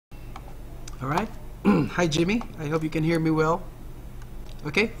Alright, hi Jimmy, I hope you can hear me well.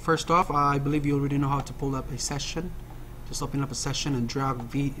 Okay, first off, I believe you already know how to pull up a session. Just open up a session and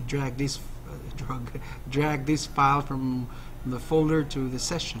drag this file from the folder to the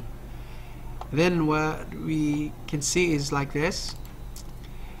session. Then what we can see is like this,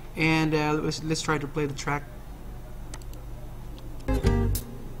 and let's try to play the track.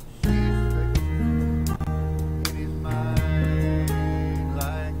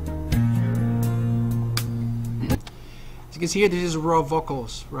 As you can see here, this is raw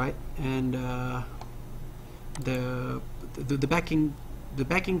vocals, right? And the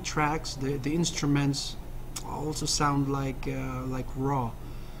backing tracks, the instruments also sound like raw.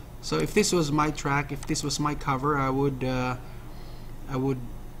 So if this was my track, if this was my cover, I would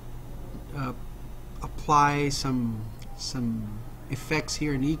apply some effects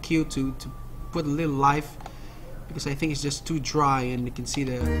here in EQ to put a little life, because I think it's just too dry. And you can see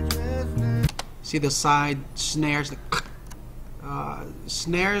the side snares.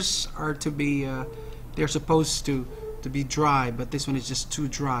 Snares are to be they're supposed to be dry, but this one is just too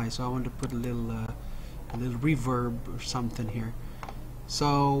dry, so I want to put a little reverb or something here.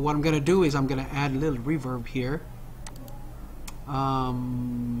 So what I'm gonna do is I'm gonna add a little reverb here. So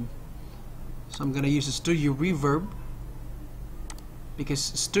I'm gonna use a studio reverb, because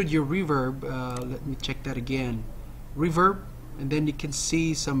studio reverb, let me check that again, reverb, and then you can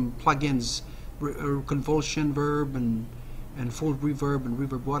see some plugins, convolution verb and full reverb and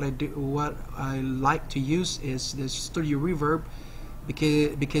reverb. What I like to use is the studio reverb,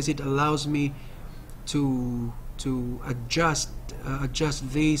 because it allows me to adjust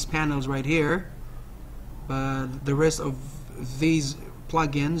these panels right here, but the rest of these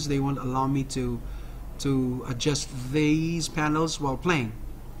plugins, they won't allow me to adjust these panels while playing.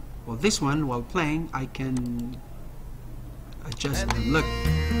 Well, this one, while playing, I can adjust them. Look.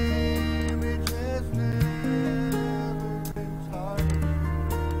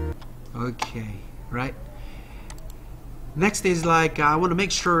 Okay, right. Next is like, I want to make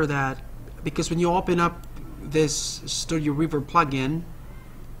sure that, because when you open up this Studio Reverb plugin,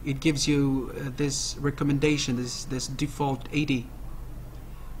 it gives you this recommendation, this default 80.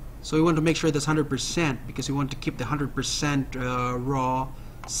 So we want to make sure that's 100%, because we want to keep the 100% raw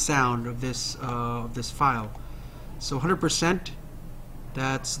sound of this file. So 100%,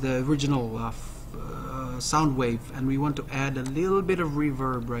 that's the original sound wave, and we want to add a little bit of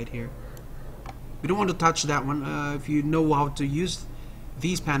reverb right here. We don't want to touch that one. If you know how to use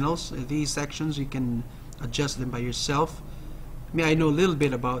these panels, these sections, you can adjust them by yourself. I mean, I know a little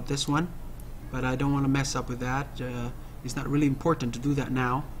bit about this one, but I don't want to mess up with that. It's not really important to do that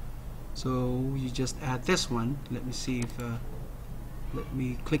now. So you just add this one. Let me see if let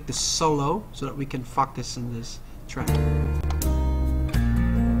me click the solo so that we can focus on this track.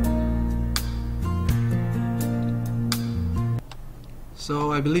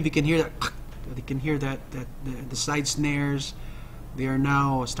 So I believe you can hear that. You can hear that the side snares, they are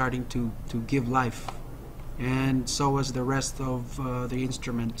now starting to give life, and so is the rest of the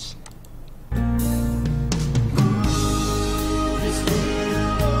instruments.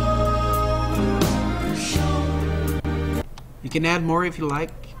 You can add more if you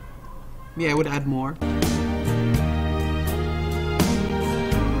like. Yeah, I would add more.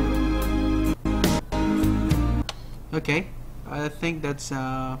 Okay, I think that's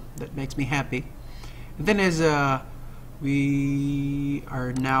that makes me happy. And then as we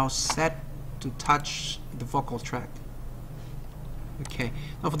are now set to touch the vocal track. Okay,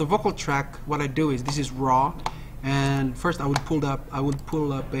 now for the vocal track, what I do is, this is raw, and first I would pull up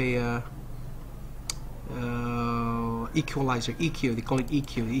a equalizer, EQ. They call it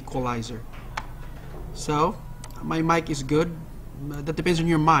EQ, the equalizer. So my mic is good. That depends on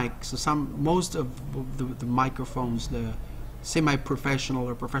your mic. So most of the microphones, the semi-professional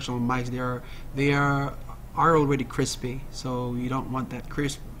or professional mics, they are already crispy. So you don't want that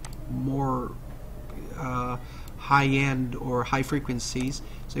crisp, more high-end or high frequencies.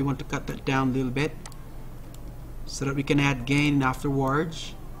 So you want to cut that down a little bit so that we can add gain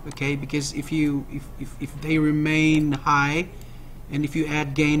afterwards. Okay, because if they remain high, and if you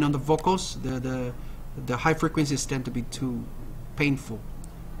add gain on the vocals, the high frequencies tend to be too painful.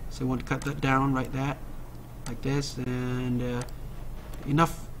 So you want to cut that down like this, and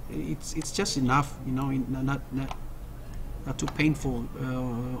enough. It's just enough, you know, not too painful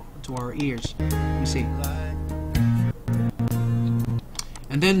to our ears. You see.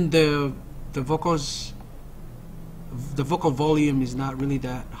 And then the vocals, the vocal volume is not really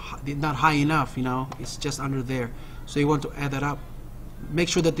not high enough, you know. It's just under there. So you want to add that up. Make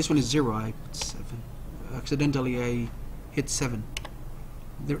sure that this one is 0. I put 7. Accidentally I hit 7.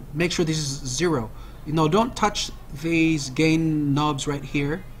 make sure this is 0. You know, don't touch these gain knobs right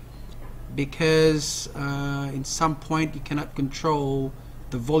here, because in some point you cannot control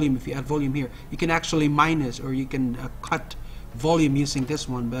the volume. If you add volume here, you can actually minus, or you can cut volume using this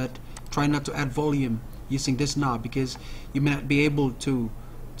one, but try not to add volume using this knob, because you may not be able to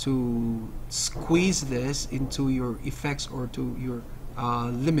squeeze this into your effects or to your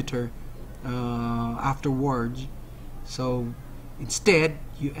limiter afterwards. So instead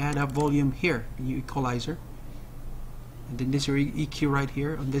you add a volume here in your equalizer, and then this is your EQ right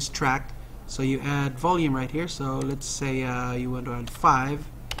here on this track. So you add volume right here. So let's say you want to add 5.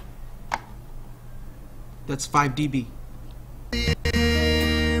 That's 5 dB. The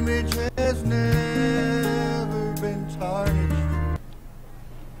image has never been tarnished.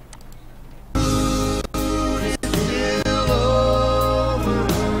 Still over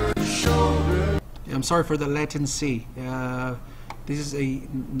her shoulder. I'm sorry for the latency. This is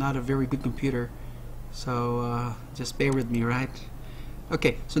not a very good computer, so just bear with me, right?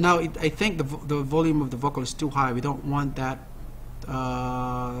 Okay, so now I think the volume of the vocal is too high. We don't want that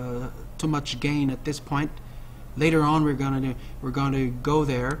too much gain at this point. Later on we're gonna go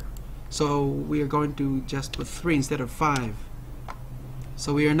there, so we are going to just put 3 instead of 5.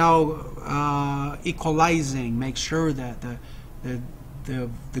 So we are now equalizing. Make sure that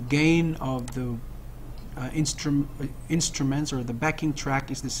the gain of the instruments or the backing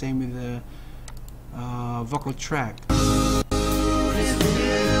track is the same with the vocal track.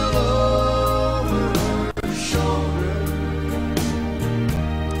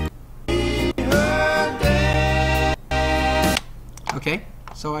 Okay,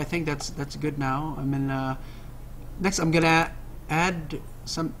 so I think that's good now. I mean, next I'm gonna add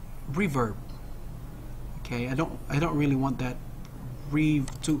some reverb. Okay, I don't really want that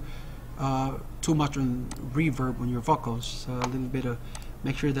too much on reverb on your vocals. So a little bit of,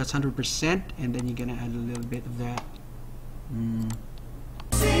 make sure that's 100%, and then you're gonna add a little bit of that.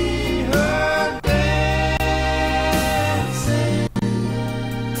 See her dancing,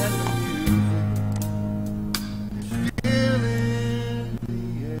 and the music is still in the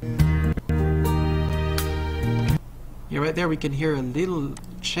air. Yeah, right there we can hear a little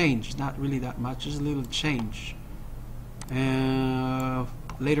change. Not really that much, just a little change.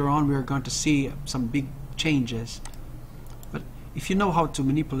 Later on we are going to see some big changes. But if you know how to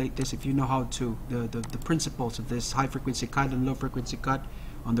manipulate this, if you know how to the principles of this high frequency cut and low frequency cut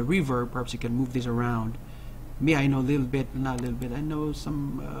on the reverb, perhaps you can move this around. Me, I know a little bit, not a little bit, I know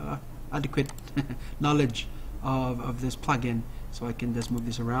some adequate knowledge of this plugin, so I can just move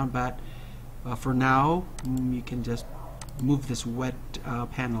this around. But for now, you can just move this wet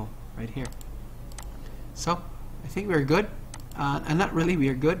panel right here. So I think we're good. And not really we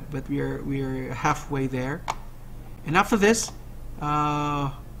are good, but we are halfway there. And after this,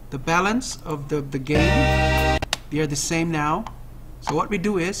 the balance of the gain, they are the same now. So what we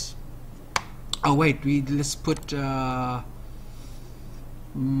do is, oh wait, let's put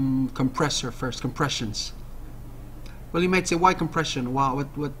compressor first, compressions. Well, you might say, why compression? Wow,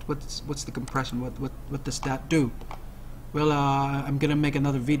 what's the compression? What does that do? Well, I'm gonna make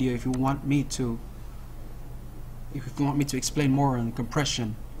another video if you want me to. If you want me to explain more on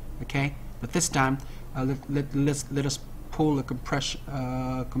compression, okay? But this time, let us pull a compression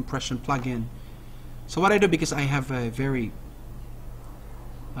plugin. So what I do, because I have a very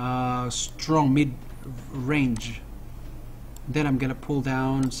strong mid-range, then I'm gonna pull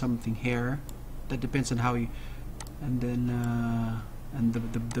down something here. That depends on how you, and then and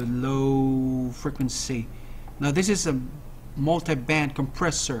the low frequency. Now this is a multi-band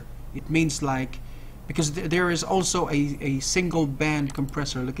compressor. It means like, because there is also a single band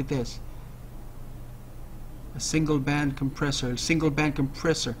compressor. Look at this, a single band compressor.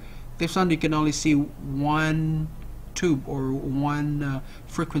 This one you can only see one tube or one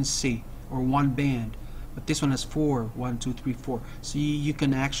frequency or one band, but this one has 4, 1, 2, 3, 4. So you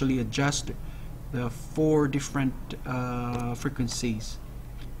can actually adjust the 4 different frequencies.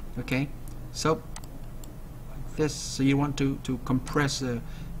 Okay, so like this. So you want to compress the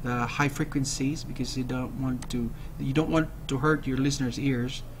high frequencies, because you don't want to hurt your listeners'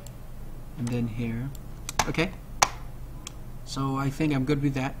 ears. And then here, okay. So I think I'm good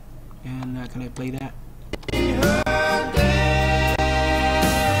with that. And can I play that?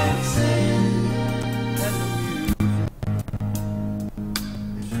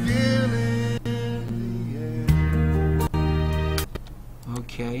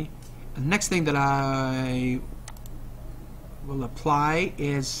 Okay. The next thing that I will apply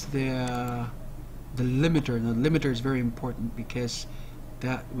is the limiter. The limiter is very important, because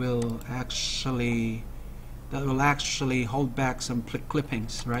that will actually that will actually hold back some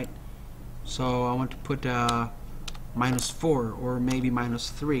clippings, right? So I want to put -4 or maybe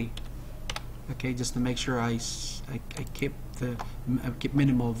 -3. Okay, just to make sure I keep keep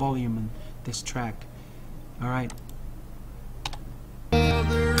minimal volume in this track. All right.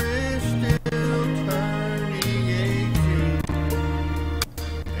 Father is still turning 18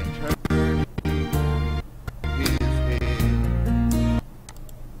 and turning his head.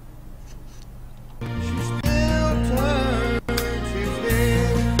 She still turns his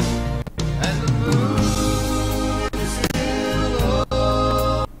head, and the moon is still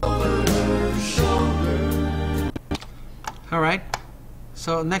over her shoulder. All right.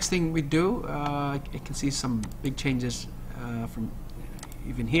 So next thing we do, I can see some big changes from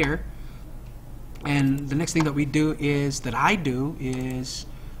even here. And the next thing that we do is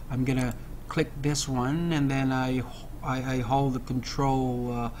I'm gonna click this one, and then I hold the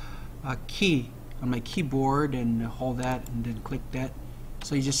control key on my keyboard and hold that, and then click that.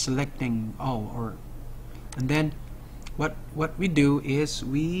 So you're just selecting all, and then what we do is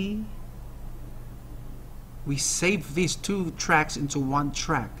we save these two tracks into one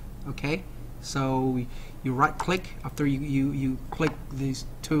track. Okay, so you right click after you click these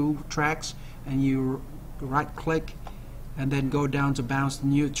two tracks, and you right click and then go down to bounce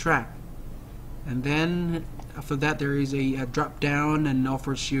new track, and then after that there is a drop down and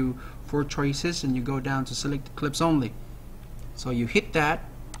offers you 4 choices, and you go down to select clips only. So you hit that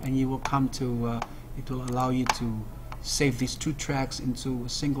and you will come to it will allow you to save these two tracks into a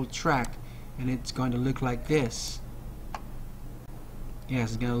single track, and it's going to look like this. Yes,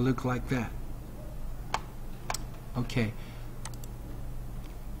 it's going to look like that. Okay,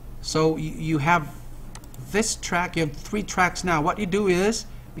 so you have this track, you have 3 tracks now. What you do is,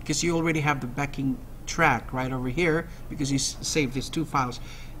 because you already have the backing track right over here, because you saved these 2 files,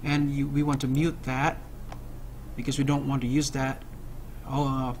 and we want to mute that because we don't want to use that.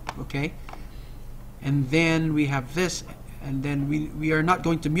 Okay, and then we have this, and then we are not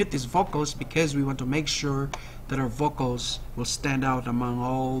going to mute these vocals because we want to make sure that our vocals will stand out among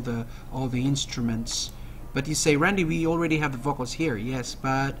all the instruments. But you say, Randy, we already have the vocals here. Yes,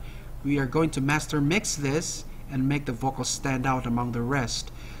 but we are going to master mix this and make the vocals stand out among the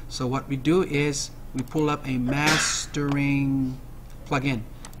rest. So what we do is we pull up a mastering plugin.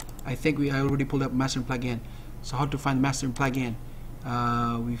 I think I already pulled up mastering plugin. So how to find mastering plugin?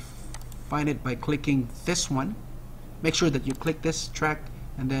 We find it by clicking this one. Make sure that you click this track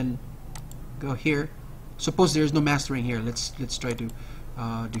and then go here. Suppose there's no mastering here. Let's try to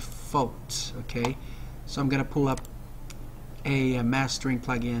default. Okay, so I'm gonna pull up a mastering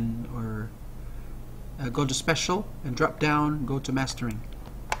plugin, or go to special and drop down, go to mastering.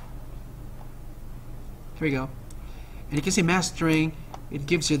 Here we go, and you can see mastering. It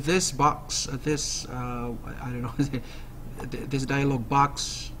gives you this box, this I don't know, this dialog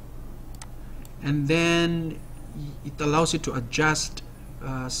box, and then it allows you to adjust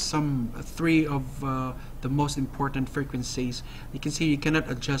some 3 of the most important frequencies. You can see you cannot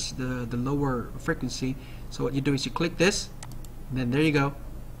adjust the lower frequency, so what you do is you click this, and then there you go.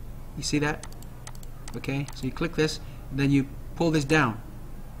 You see that? Okay, so you click this, and then you pull this down,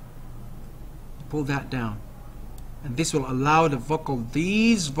 pull that down, and this will allow the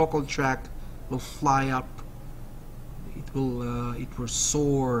these vocal track will fly up. It will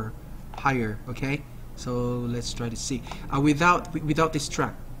soar higher. Okay, so let's try to see without this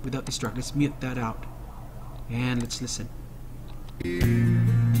track. Let's mute that out and let's listen.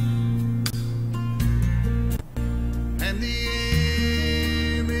 And the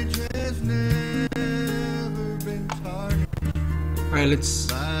image has never been tarnished. All right, let's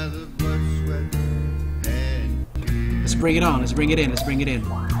By the blood, sweat, and tears. let's bring it on. Let's bring it in. Let's bring it in.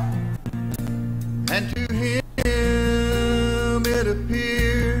 And to him it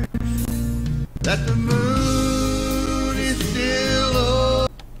appears that the moon is still over.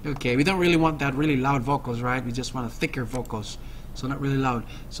 Okay, we don't really want that really loud vocals, right? We just want a thicker vocals, so not really loud.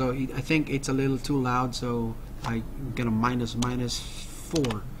 So I think it's a little too loud, so I'm gonna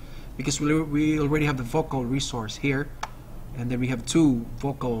 -4 because we already have the vocal resource here, and then we have 2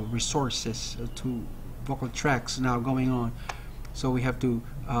 vocal resources, 2 vocal tracks now going on. So we have to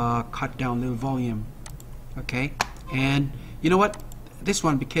cut down little volume. Okay, and you know what? This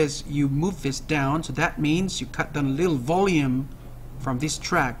one, because you move this down, so that means you cut down a little volume from this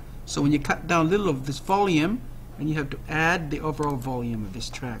track. So when you cut down a little of this volume, and you have to add the overall volume of this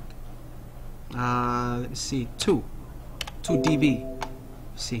track. Let me see, 2 dB.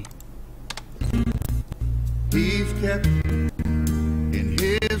 Let's see. He's kept in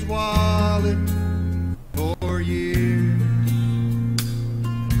his wallet for years,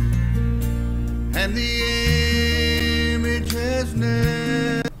 and the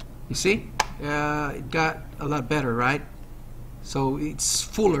You see, it got a lot better, right? So it's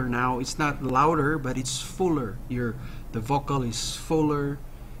fuller now. It's not louder, but it's fuller. The vocal is fuller,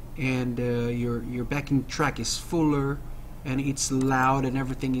 and your backing track is fuller, and it's loud, and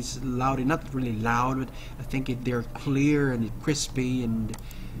everything is loud. And not really loud, but I think they're clear and crispy, and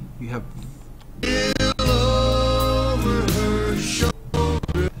you have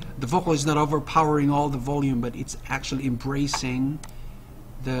the vocal is not overpowering all the volume, but it's actually embracing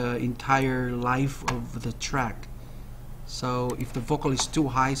the entire life of the track. So if the vocal is too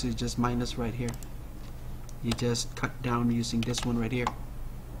high, so you just minus right here. You just cut down using this one right here.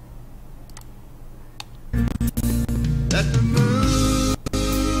 That the moon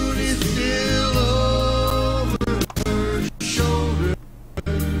is still over her shoulder.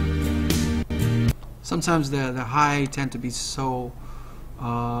 Sometimes the high tend to be so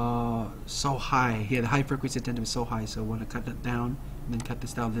high. Here the high frequency tend to be so high, so I want to cut that down and then cut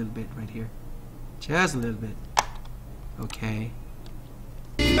this down a little bit right here. Just a little bit. Okay.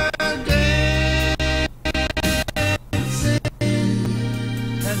 And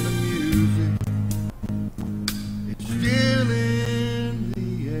the music, it's still in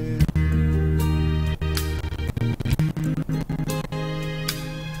the air.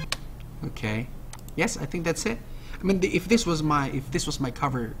 Okay. Yes, I think that's it. I mean, if this was my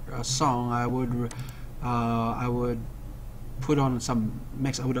cover song, I would put on some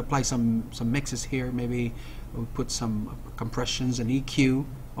mix. I would apply some mixes here. Maybe I would put some compressions and EQ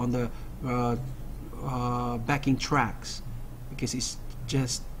on the backing tracks, because it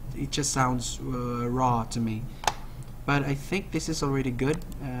just sounds raw to me. But I think this is already good,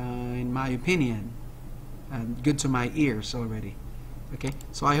 in my opinion, and good to my ears already. Okay,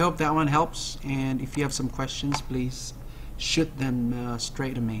 so I hope that one helps, and if you have some questions, please shoot them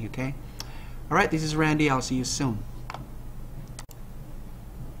straight to me. Okay. All right, this is Randy. I'll see you soon.